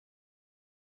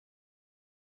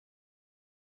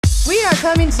We are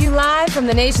coming to you live from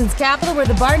the nation's capital, where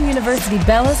the Barton University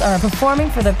Bellas are performing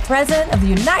for the President of the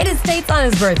United States on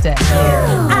his birthday.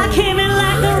 I came in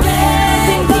like a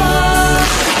wrecking ball.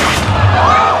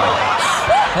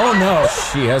 Oh no,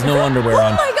 she has no underwear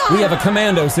on. Oh my God. We have a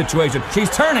commando situation. She's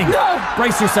turning. No.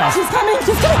 Brace yourself. She's coming,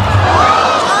 she's coming.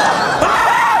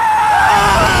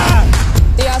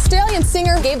 The Australian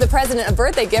singer gave the president a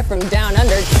birthday gift from down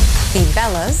under. The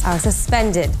Bellas are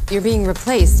suspended. You're being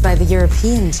replaced by the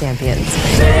European champions.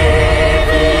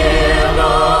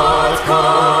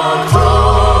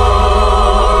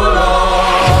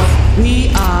 We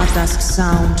are das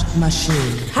Sound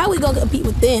Machine. How we gonna compete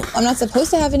with them? I'm not supposed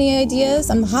to have any ideas.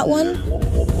 I'm the hot one.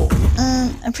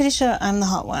 I'm pretty sure I'm the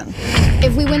hot one.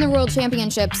 If we win the World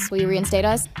Championships, will you reinstate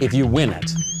us? If you win it.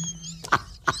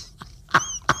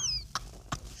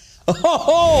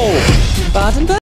 Oh! Baden-Württemberg?